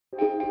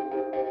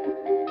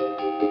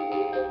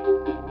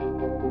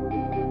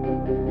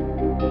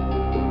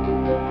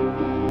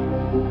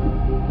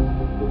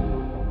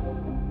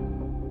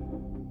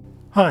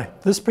Hi,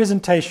 this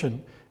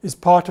presentation is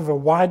part of a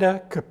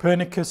wider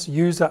Copernicus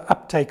user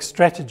uptake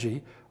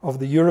strategy of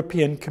the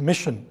European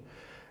Commission.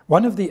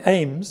 One of the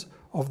aims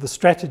of the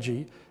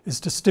strategy is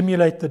to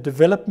stimulate the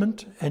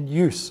development and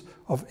use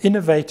of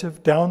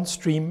innovative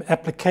downstream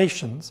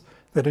applications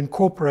that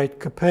incorporate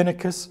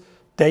Copernicus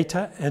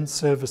data and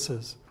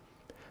services.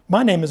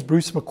 My name is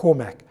Bruce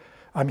McCormack.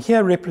 I'm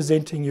here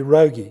representing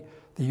EUROGI,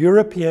 the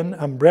European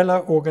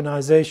umbrella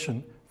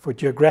organization for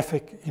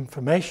geographic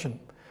information.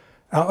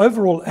 Our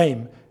overall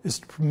aim is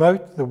to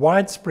promote the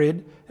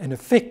widespread and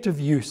effective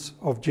use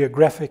of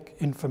geographic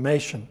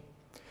information.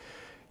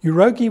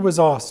 EUROGI was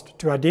asked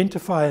to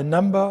identify a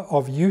number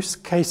of use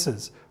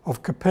cases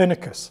of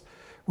Copernicus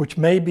which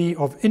may be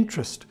of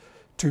interest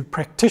to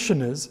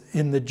practitioners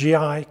in the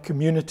GI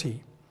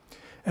community.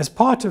 As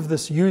part of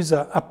this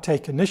user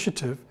uptake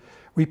initiative,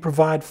 we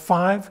provide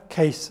 5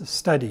 case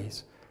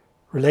studies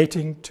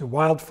relating to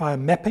wildfire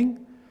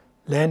mapping,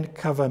 land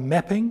cover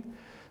mapping,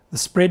 the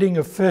spreading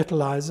of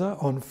fertilizer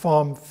on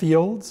farm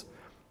fields,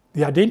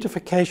 the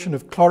identification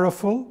of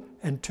chlorophyll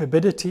and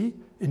turbidity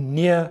in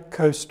near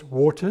coast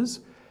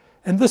waters,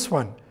 and this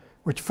one,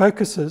 which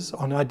focuses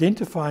on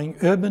identifying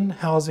urban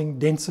housing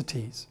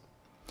densities.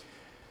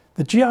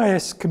 The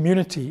GIS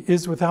community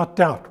is without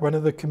doubt one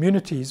of the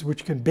communities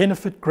which can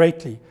benefit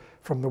greatly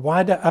from the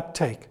wider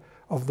uptake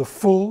of the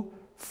full,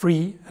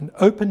 free and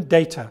open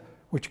data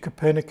which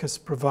Copernicus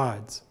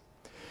provides.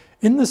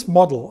 In this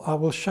model, I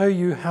will show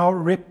you how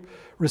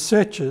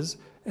researchers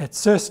at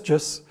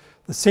CERSGIS,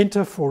 the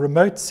Center for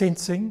Remote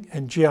Sensing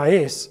and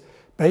GIS,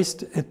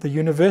 based at the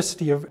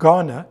University of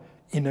Ghana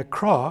in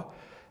Accra,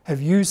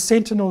 have used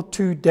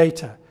Sentinel-2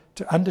 data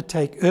to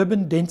undertake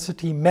urban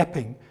density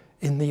mapping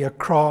in the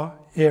Accra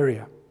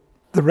area.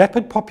 The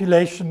rapid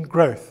population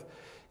growth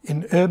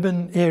in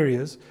urban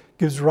areas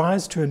gives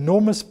rise to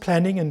enormous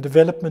planning and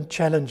development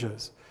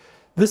challenges.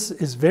 This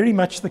is very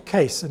much the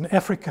case in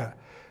Africa,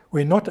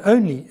 where not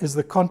only is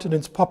the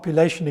continent's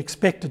population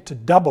expected to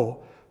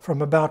double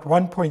from about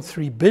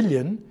 1.3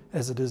 billion,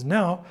 as it is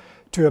now,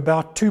 to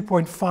about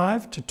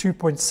 2.5 to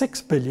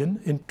 2.6 billion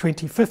in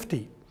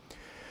 2050.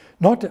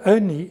 Not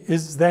only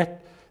is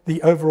that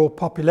the overall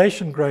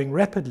population growing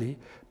rapidly,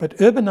 but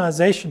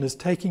urbanization is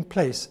taking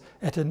place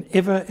at an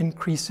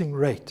ever-increasing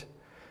rate.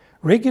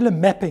 Regular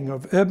mapping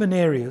of urban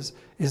areas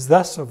is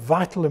thus of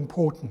vital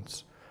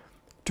importance.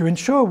 To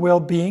ensure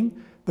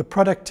well-being, the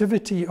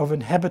productivity of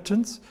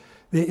inhabitants,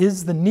 there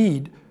is the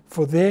need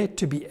for there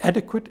to be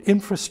adequate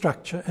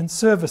infrastructure and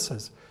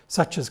services,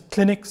 such as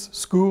clinics,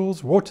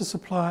 schools, water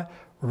supply,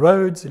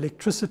 roads,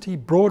 electricity,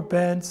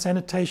 broadband,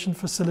 sanitation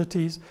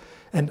facilities,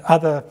 and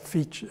other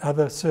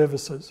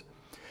services.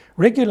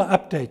 Regular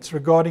updates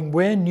regarding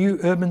where new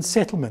urban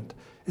settlement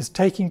is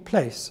taking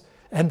place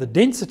and the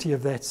density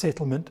of that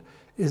settlement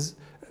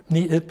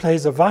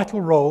plays a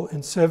vital role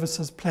in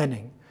services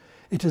planning.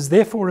 It is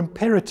therefore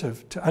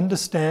imperative to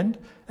understand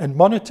and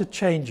monitor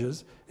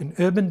changes in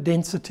urban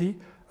density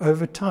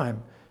over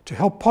time to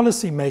help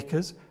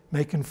policymakers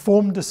make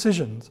informed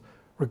decisions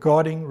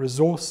regarding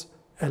resource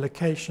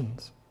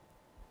allocations.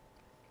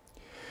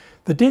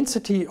 The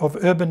density of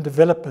urban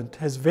development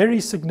has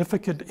very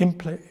significant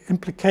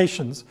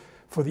implications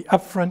for the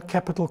upfront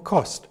capital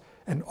cost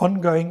and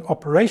ongoing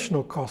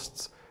operational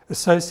costs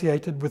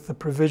associated with the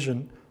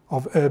provision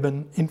of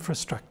urban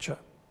infrastructure.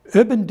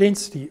 Urban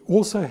density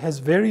also has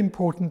very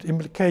important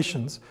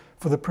implications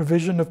for the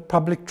provision of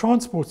public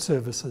transport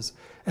services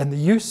and the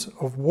use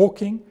of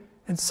walking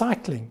and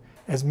cycling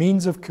as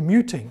means of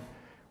commuting,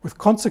 with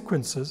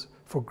consequences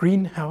for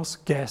greenhouse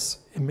gas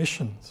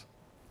emissions.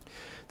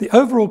 The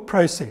overall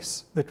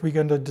process that we're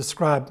going to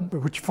describe,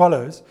 which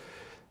follows,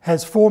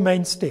 has 4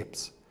 main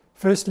steps.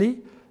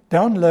 Firstly,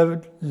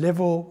 download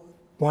Level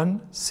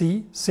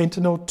 1C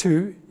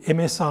Sentinel-2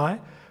 MSI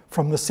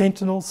from the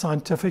Sentinel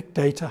Scientific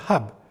Data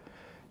Hub.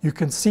 You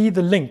can see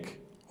the link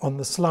on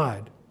the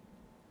slide.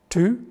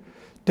 2.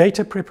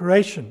 Data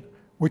preparation,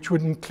 which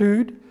would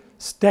include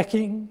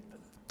stacking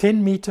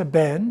 10-meter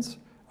bands,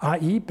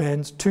 i.e.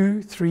 bands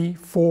 2, 3,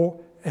 4,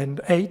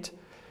 and 8,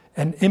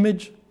 and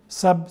image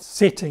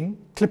subsetting,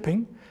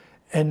 clipping,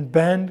 and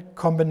band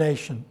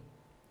combination.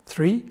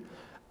 3.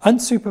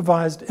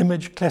 Unsupervised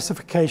image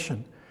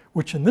classification,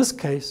 which in this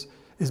case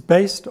is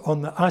based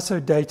on the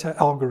ISOData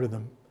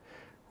algorithm.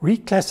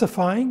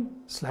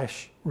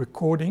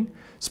 Reclassifying/recording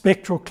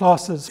spectral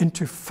classes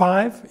into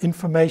 5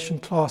 information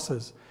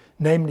classes,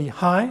 namely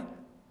high,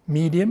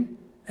 medium,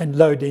 and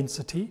low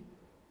density,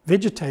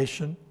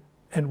 vegetation,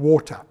 and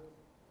water.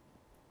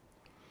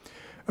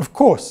 Of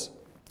course,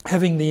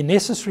 having the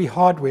necessary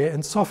hardware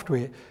and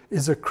software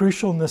is a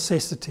crucial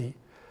necessity.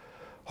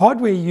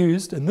 Hardware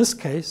used in this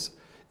case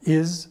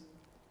is,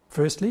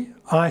 firstly,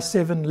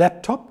 i7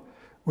 laptop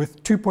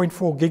with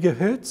 2.4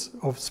 gigahertz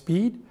of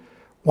speed,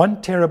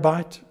 1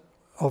 terabyte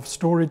of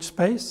storage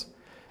space,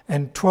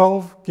 and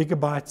 12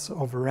 gigabytes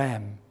of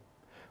RAM.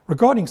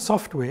 Regarding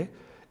software,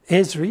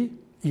 Esri's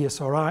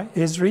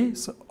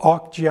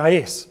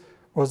ArcGIS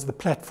was the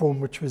platform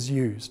which was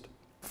used.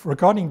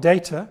 Regarding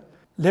data,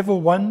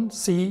 Level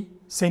 1C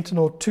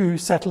Sentinel-2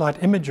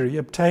 satellite imagery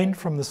obtained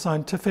from the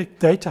Scientific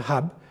Data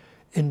Hub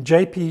in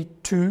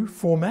JP2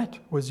 format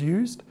was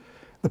used.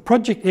 The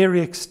project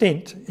area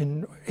extent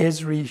in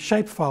Esri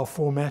shapefile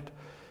format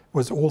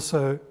was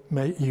also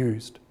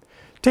used.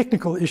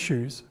 Technical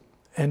issues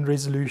and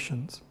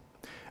resolutions.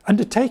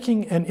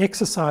 Undertaking an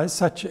exercise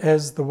such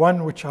as the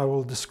one which I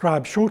will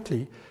describe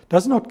shortly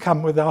does not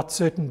come without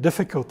certain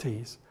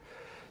difficulties.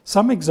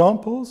 Some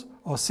examples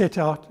are set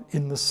out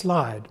in the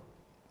slide.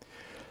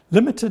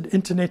 Limited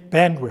internet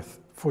bandwidth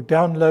for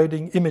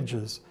downloading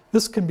images.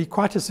 This can be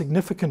quite a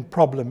significant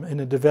problem in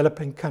a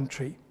developing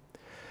country.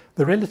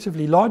 The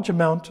relatively large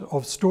amount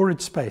of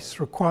storage space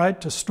required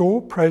to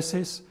store,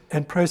 process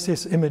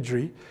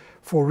imagery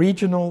for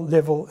regional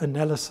level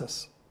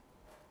analysis.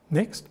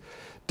 Next,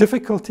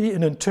 difficulty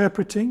in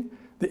interpreting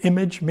the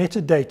image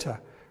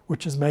metadata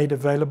which is made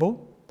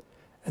available.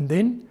 And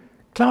then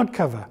cloud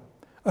cover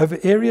over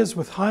areas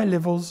with high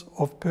levels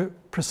of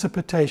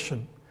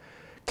precipitation.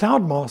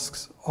 Cloud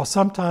masks are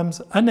sometimes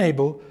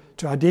unable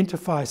to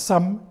identify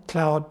some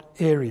cloud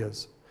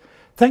areas.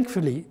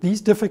 Thankfully,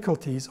 these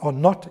difficulties are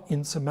not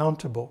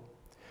insurmountable.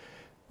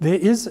 There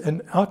is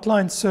an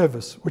outline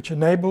service which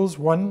enables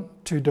one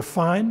to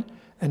define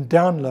and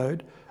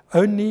download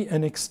only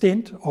an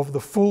extent of the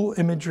full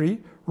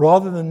imagery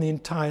rather than the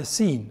entire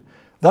scene,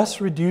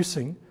 thus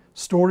reducing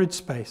storage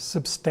space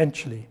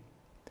substantially.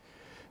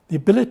 The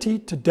ability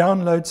to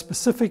download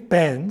specific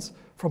bands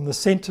from the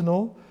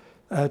Sentinel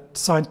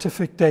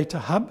Scientific Data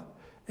Hub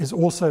is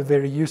also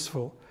very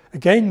useful.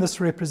 Again, this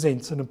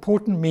represents an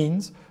important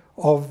means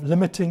of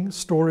limiting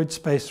storage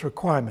space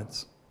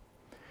requirements.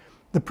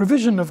 The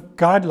provision of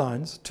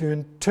guidelines to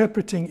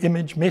interpreting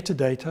image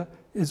metadata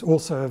is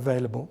also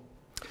available.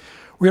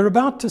 We are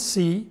about to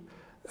see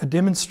a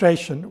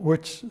demonstration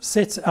which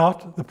sets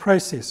out the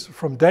process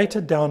from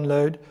data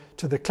download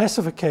to the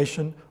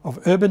classification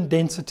of urban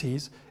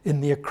densities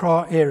in the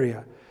Accra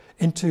area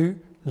into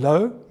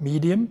low,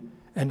 medium,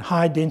 and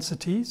high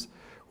densities,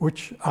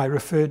 which I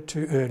referred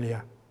to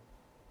earlier.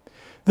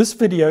 This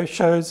video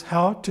shows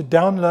how to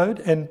download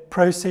and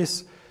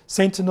process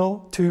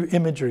Sentinel-2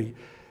 imagery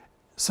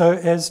so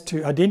as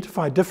to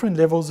identify different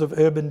levels of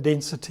urban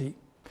density.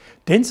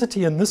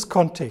 Density in this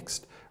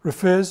context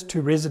refers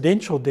to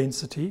residential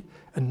density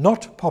and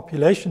not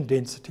population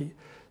density,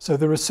 so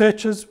the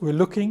researchers were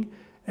looking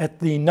at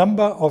the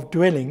number of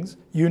dwellings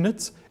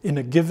units in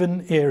a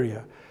given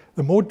area.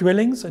 The more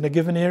dwellings in a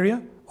given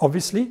area,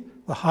 obviously,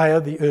 the higher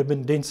the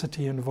urban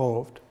density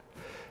involved.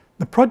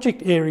 The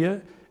project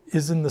area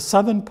is in the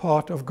southern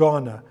part of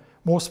Ghana,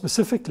 more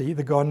specifically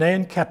the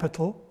Ghanaian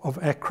capital of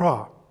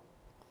Accra.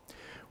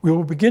 We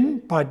will begin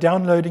by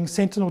downloading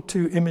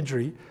Sentinel-2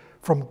 imagery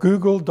from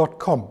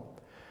google.com.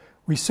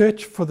 We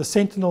search for the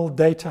Sentinel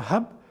Data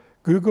Hub.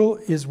 Google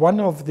is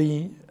one of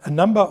a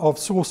number of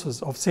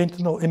sources of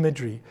Sentinel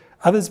imagery,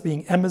 others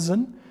being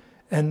Amazon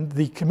and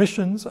the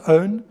Commission's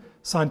own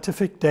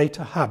Scientific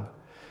Data Hub.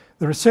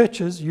 The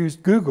researchers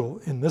used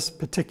Google in this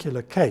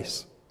particular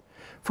case.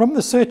 From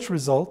the search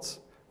results,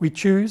 we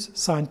choose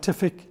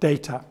scientific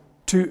data.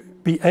 To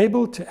be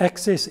able to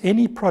access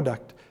any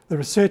product, the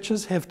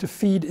researchers have to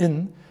feed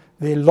in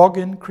their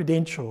login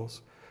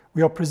credentials.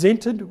 We are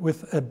presented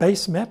with a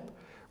base map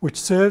which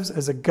serves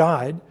as a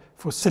guide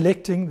for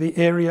selecting the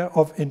area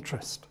of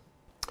interest.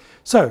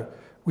 So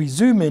we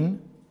zoom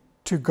in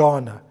to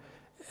Ghana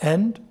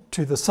and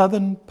to the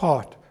southern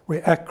part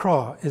where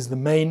Accra is the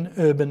main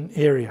urban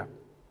area.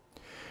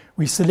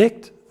 We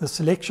select the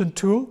selection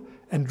tool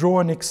and draw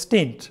an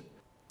extent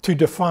to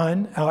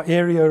define our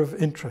area of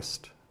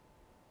interest.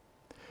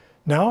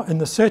 Now, in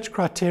the search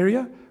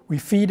criteria, we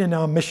feed in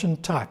our mission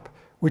type,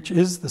 which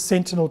is the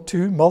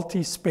Sentinel-2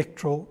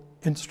 multispectral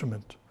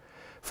instrument.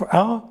 For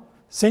our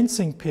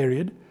sensing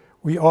period,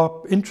 we are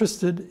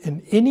interested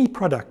in any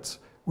products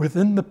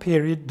within the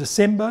period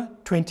December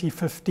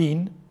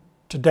 2015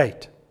 to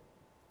date.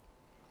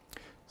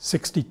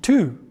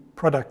 62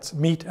 products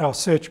meet our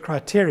search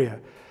criteria,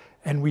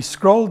 and we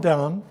scroll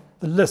down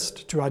the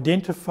list to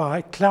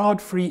identify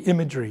cloud-free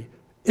imagery,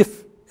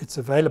 if it's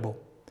available.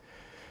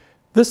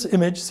 This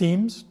image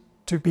seems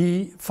to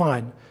be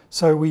fine,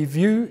 so we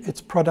view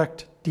its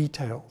product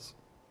details.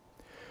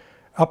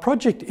 Our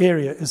project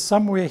area is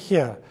somewhere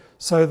here,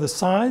 so the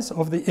size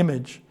of the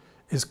image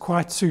is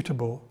quite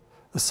suitable.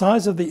 The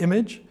size of the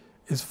image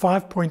is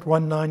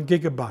 5.19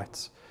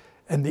 gigabytes,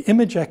 and the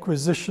image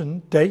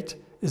acquisition date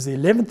is the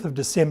 11th of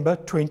December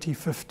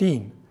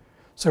 2015.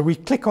 So we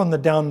click on the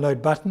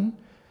download button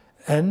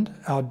and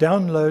our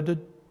download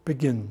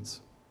begins.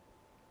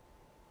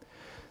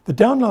 The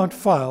download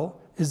file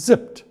is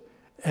zipped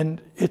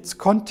and its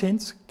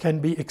contents can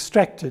be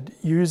extracted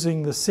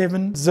using the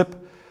 7-zip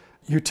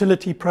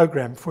utility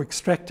program for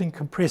extracting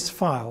compressed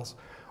files,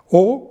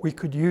 or we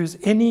could use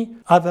any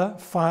other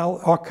file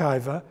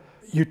archiver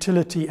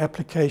utility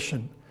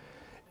application.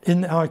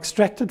 In our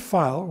extracted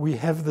file, we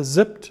have the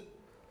zipped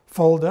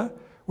folder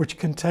which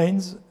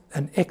contains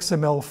an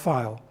XML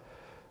file,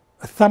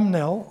 a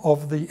thumbnail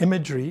of the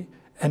imagery,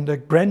 and a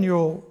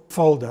granule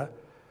folder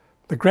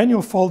The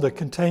granule folder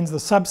contains the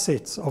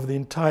subsets of the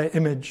entire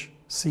image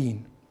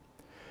seen.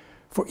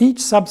 For each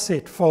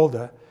subset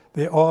folder,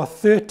 there are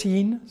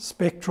 13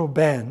 spectral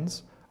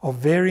bands of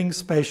varying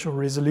spatial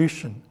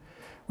resolution.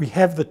 We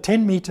have the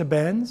 10-meter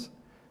bands,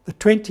 the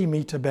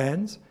 20-meter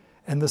bands,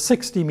 and the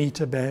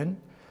 60-meter band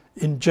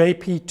in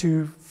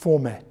JP2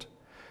 format.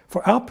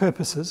 For our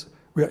purposes,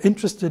 we are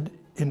interested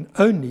in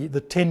only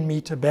the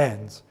 10-meter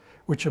bands,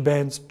 which are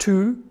bands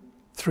 2,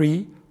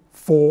 3,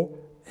 4,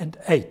 and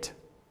 8.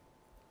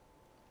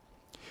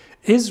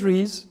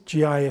 Esri's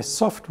GIS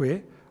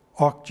software,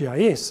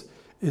 ArcGIS,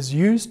 is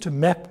used to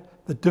map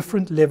the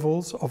different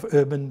levels of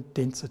urban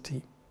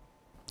density.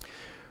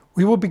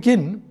 We will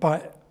begin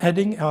by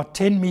adding our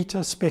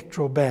 10-meter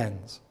spectral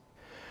bands.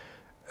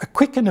 A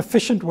quick and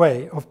efficient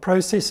way of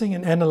processing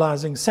and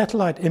analyzing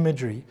satellite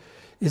imagery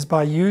is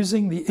by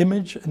using the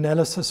image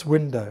analysis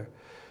window.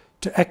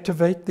 To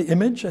activate the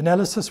image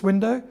analysis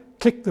window,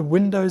 click the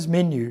Windows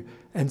menu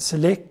and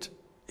select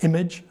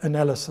Image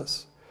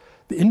Analysis.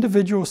 The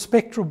individual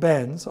spectral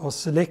bands are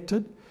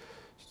selected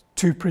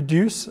to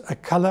produce a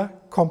color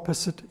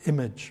composite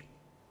image.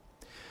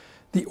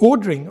 The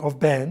ordering of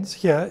bands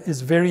here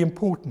is very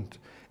important.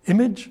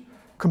 Image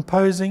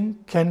composing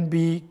can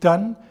be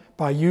done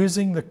by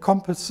using the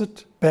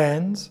Composite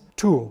Bands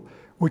tool,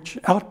 which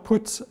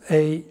outputs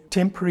a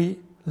temporary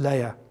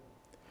layer.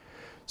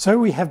 So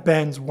we have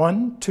bands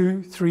 1,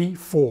 2, 3,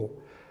 4.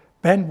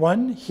 Band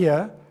 1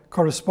 here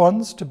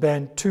corresponds to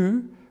band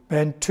 2,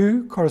 band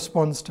 2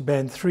 corresponds to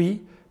band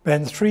 3,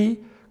 band 3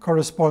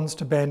 corresponds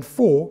to band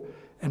 4,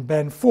 and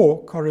band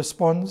 4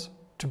 corresponds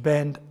to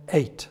band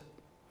 8,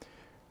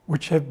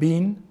 which have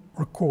been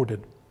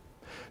recorded.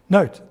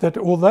 Note that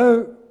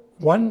although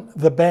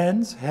the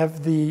bands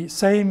have the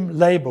same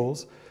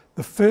labels,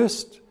 the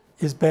first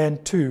is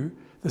band 2,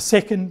 the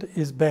second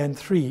is band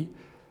 3,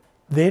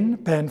 then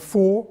band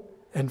 4,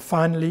 and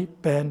finally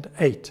band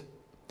 8.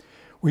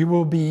 We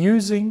will be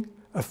using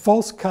a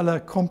false color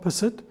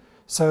composite,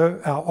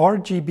 so our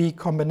RGB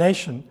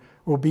combination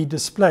will be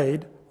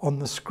displayed on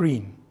the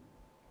screen.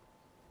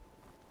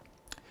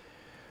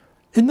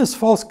 In this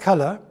false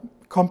color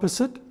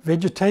composite,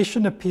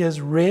 vegetation appears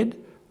red,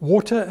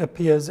 water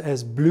appears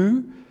as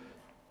blue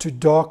to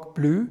dark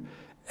blue,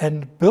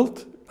 and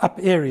built up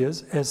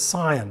areas as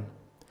cyan.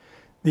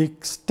 The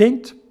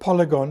extent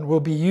polygon will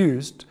be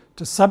used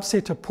to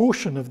subset a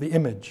portion of the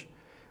image.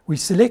 We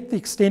select the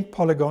extent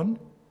polygon,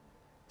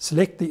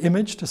 select the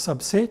image to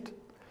subset,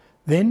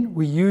 then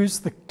we use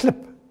the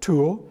clip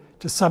tool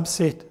to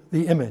subset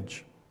the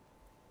image.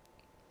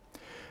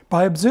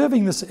 By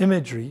observing this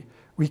imagery,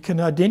 we can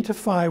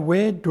identify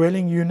where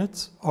dwelling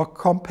units are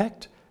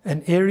compact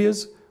and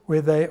areas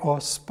where they are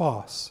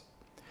sparse.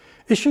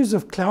 Issues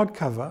of cloud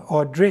cover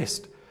are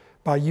addressed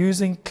by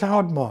using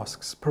cloud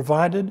masks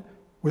provided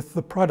with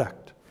the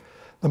product.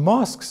 The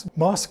masks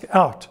mask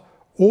out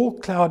all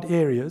cloud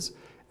areas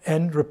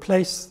and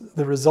replace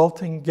the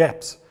resulting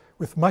gaps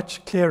with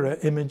much clearer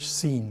image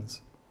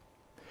scenes.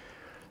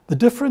 The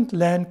different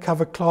land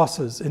cover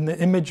classes in the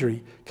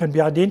imagery can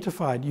be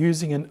identified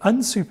using an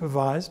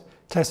unsupervised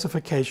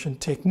classification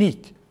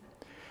technique.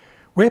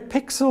 Where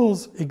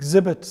pixels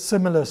exhibit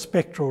similar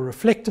spectral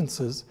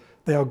reflectances,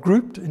 they are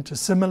grouped into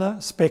similar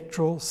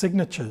spectral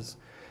signatures,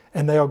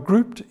 and they are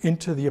grouped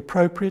into the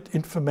appropriate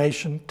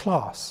information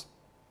class.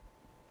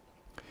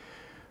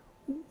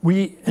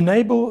 We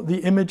enable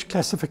the image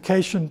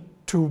classification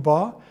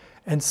toolbar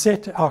and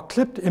set our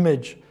clipped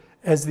image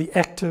as the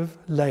active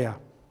layer.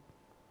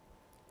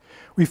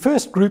 We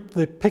first group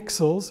the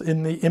pixels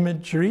in the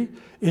imagery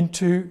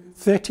into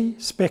 30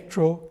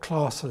 spectral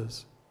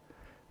classes.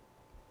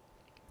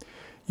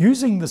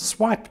 Using the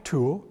swipe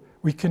tool,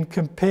 we can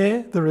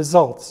compare the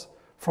results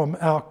from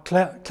our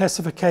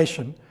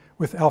classification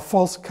with our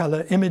false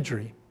color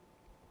imagery.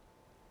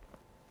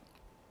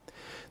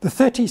 The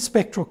 30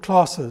 spectral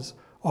classes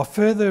are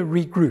further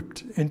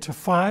regrouped into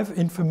 5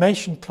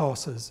 information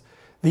classes.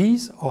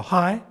 These are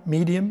high,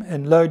 medium,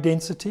 and low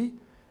density,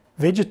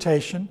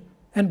 vegetation,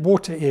 and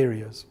water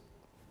areas.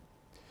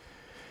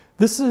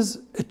 This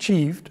is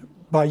achieved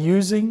by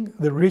using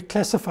the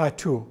reclassify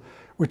tool,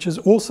 which is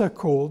also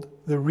called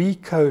the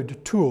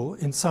recode tool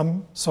in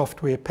some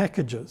software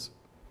packages.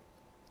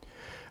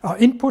 Our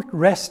input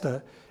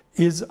raster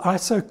is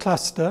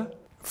isocluster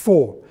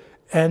 4,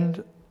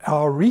 and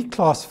our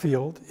reclass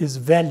field is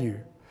value.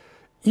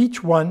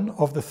 Each one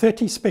of the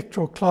 30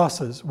 spectral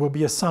classes will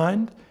be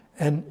assigned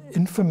an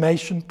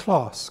information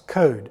class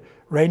code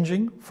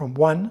ranging from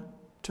 1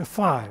 to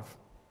 5.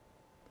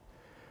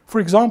 For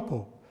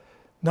example,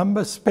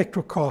 number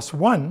spectral class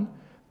 1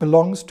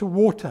 belongs to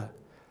water.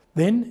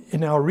 Then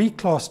in our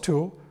reclass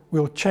tool,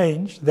 we'll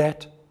change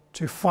that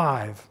to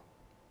 5.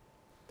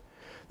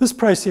 This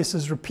process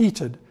is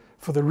repeated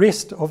for the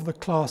rest of the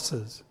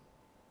classes.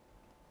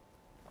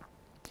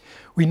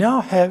 We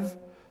now have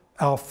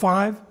our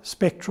 5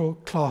 spectral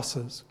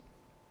classes.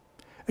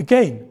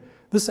 Again,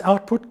 this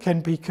output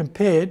can be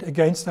compared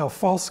against our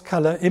false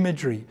color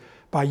imagery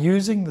by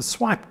using the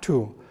swipe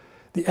tool.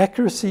 The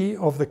accuracy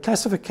of the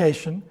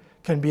classification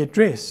can be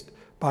addressed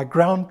by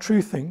ground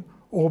truthing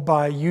or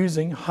by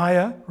using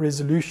higher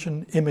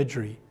resolution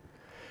imagery.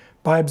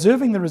 By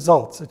observing the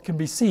results, it can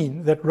be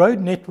seen that road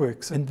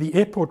networks and the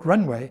airport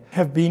runway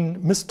have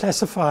been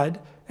misclassified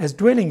as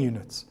dwelling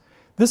units.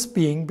 This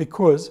being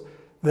because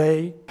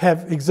they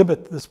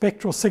exhibit the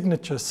spectral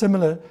signature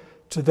similar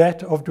to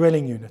that of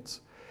dwelling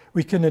units.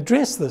 We can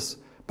address this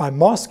by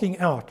masking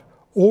out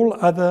all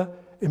other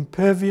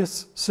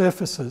impervious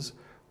surfaces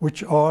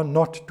which are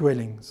not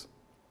dwellings.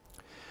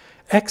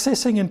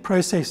 Accessing and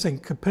processing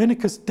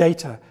Copernicus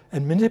data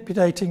and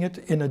manipulating it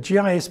in a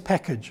GIS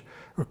package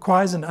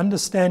requires an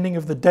understanding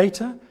of the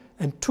data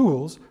and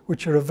tools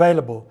which are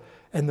available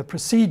and the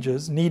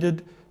procedures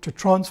needed to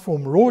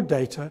transform raw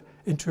data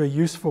into a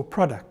useful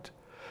product.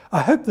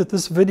 I hope that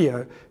this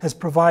video has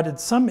provided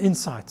some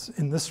insights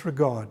in this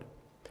regard.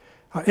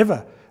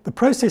 However, the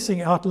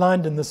processing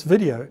outlined in this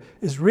video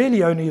is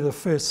really only the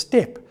first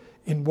step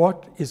in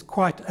what is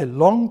quite a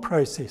long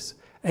process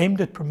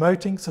aimed at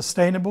promoting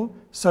sustainable,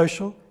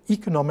 social,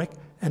 economic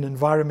and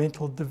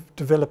environmental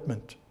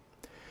development.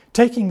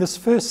 Taking this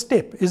first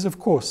step is of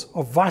course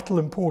of vital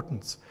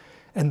importance,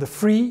 and the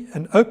free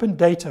and open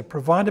data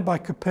provided by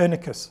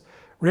Copernicus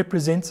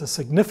represents a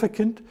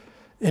significant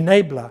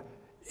enabler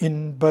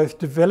in both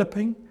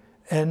developing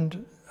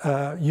and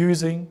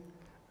using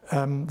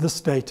this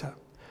data.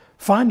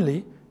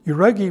 Finally,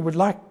 Urogi would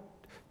like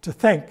to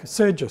thank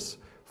Sergis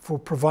for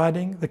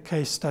providing the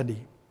case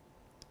study,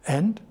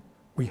 and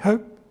we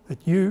hope that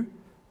you,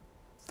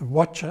 the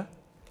watcher,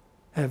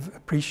 have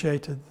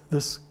appreciated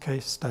this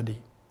case study.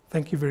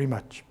 Thank you very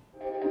much.